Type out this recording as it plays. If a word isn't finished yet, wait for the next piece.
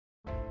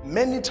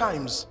many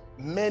times,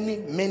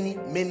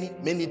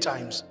 many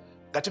times,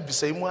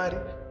 ngatibvisei Mwari,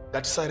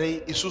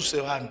 ngatisarei isu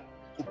sevanhu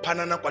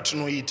kupanana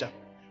kwatinoita.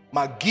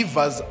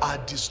 Givers are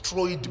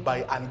destroyed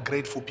by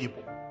ungrateful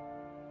people.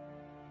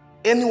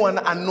 Anyone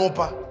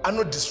anopa,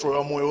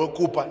 destroy moyo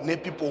wekupa ne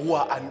people who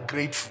are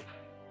ungrateful.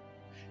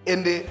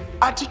 And the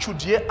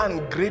attitude here,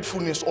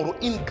 ungratefulness or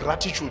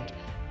ingratitude,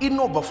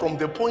 inoba from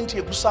the point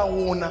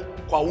yekusaona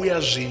kwa uya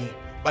zvinhu,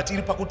 but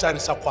iri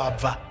pakutarisa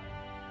kwabva.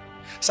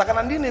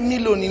 Saka ndine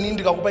million ini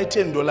ndikakupai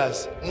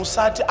 $10,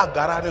 musati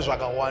agara ane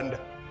zvakawanda.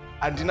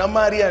 Handina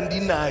mari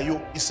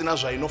yandinayo isina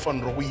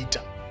zvainofanirwa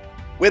kuita.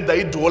 Whether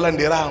idola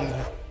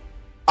nderangu.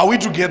 Are we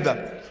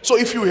together? So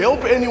if you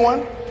help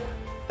anyone,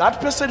 that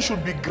person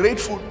should be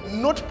grateful,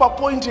 not pa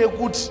point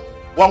yekuti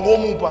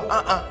wangomupa.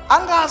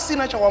 Anga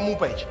asina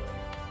chawamupa ichi.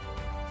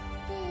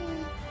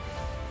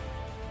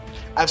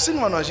 I've seen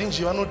vanhu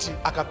vazhinji vanoti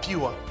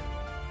akapiwa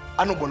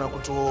anogona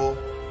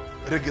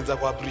kutoregedza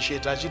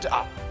kuappreciate achiti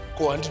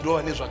ko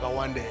handidova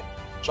nezvakawanda.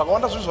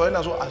 Zvakawanda zvizvi zvave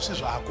nazvo hazvi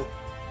zvako.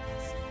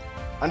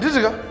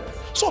 Handitika?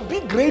 So be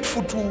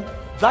grateful to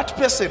that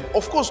person,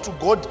 of course to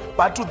God,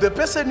 but to the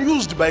person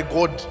used by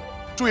God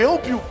to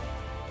help you.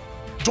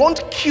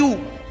 Don't kill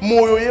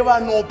moyo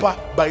yevanopa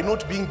by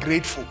not being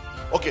grateful.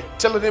 Okay,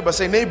 tell a neighbor,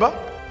 say neighbor.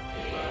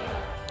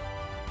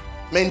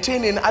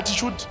 Maintain an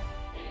attitude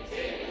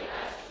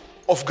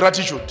of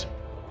gratitude.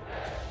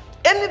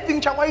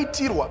 Anything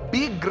chawaitirwa,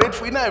 be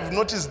grateful. And I have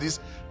noticed this,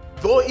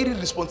 though it is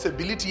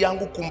responsibility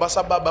yangu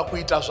kumbasa baba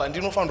kuita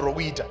zvandinofanirwa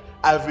kuita,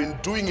 I've been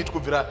doing it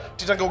kubvira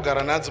titange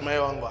kugara nadzimai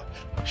vangu.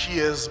 She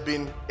has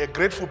been a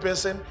grateful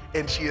person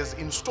and she has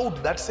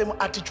installed that same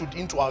attitude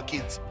into our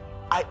kids.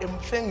 I am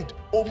thanked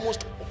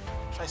almost,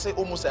 if I say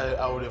almost,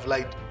 I would have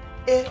lied,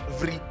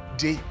 every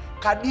day.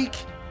 Kadik,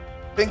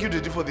 thank you,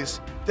 Daddy, for this.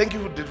 Thank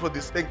you, Daddy, for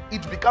this.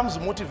 It becomes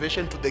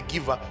motivation to the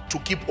giver to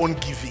keep on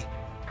giving.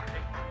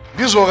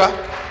 This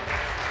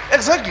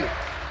exactly.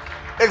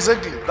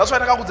 Exactly. That's why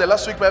I said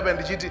last week,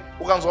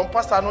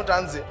 Pastor,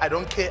 I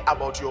don't care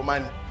about your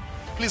money.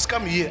 Please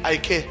come here. I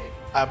care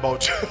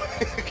about you.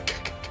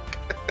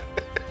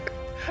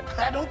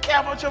 I don't care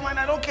about your money.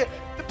 I don't care.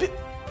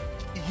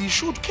 He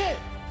should care.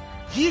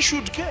 He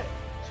should care.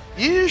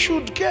 He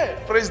should care.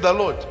 Praise the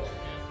Lord.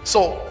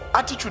 So,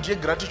 attitude here,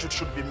 gratitude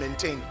should be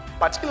maintained.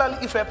 Particularly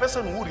if a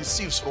person who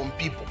receives from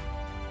people.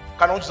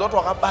 Kana uchizoti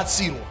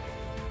wakabatsirwa.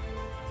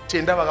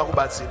 Tenda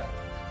vakakubatsira.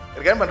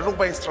 Remember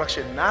ndinokupa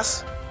instruction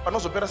nas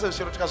panozopera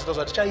sezviro tikazoita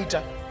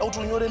zvatichaita kuti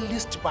unyore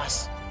list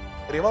pass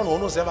revanhu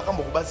vaunoziva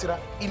vakambokubatsira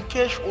in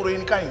cash or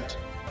in kind,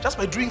 just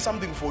by doing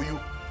something for you.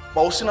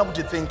 Pausina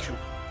kuti thank you.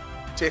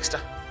 Texta.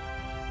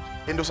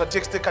 And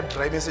usatext a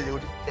dry message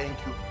kuti thank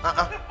you.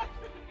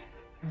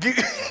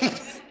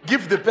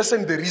 Give the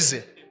person the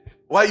reason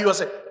why you are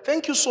saying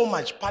thank you so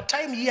much. Part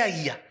time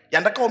here.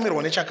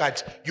 Yandakaomerwa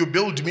nechakati. You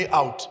bailed me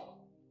out.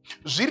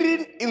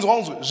 Zviri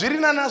inzwanzo. Zviri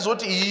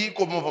nanazoti iyi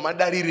komova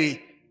madarirei.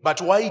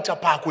 But why ita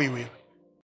pako iwe?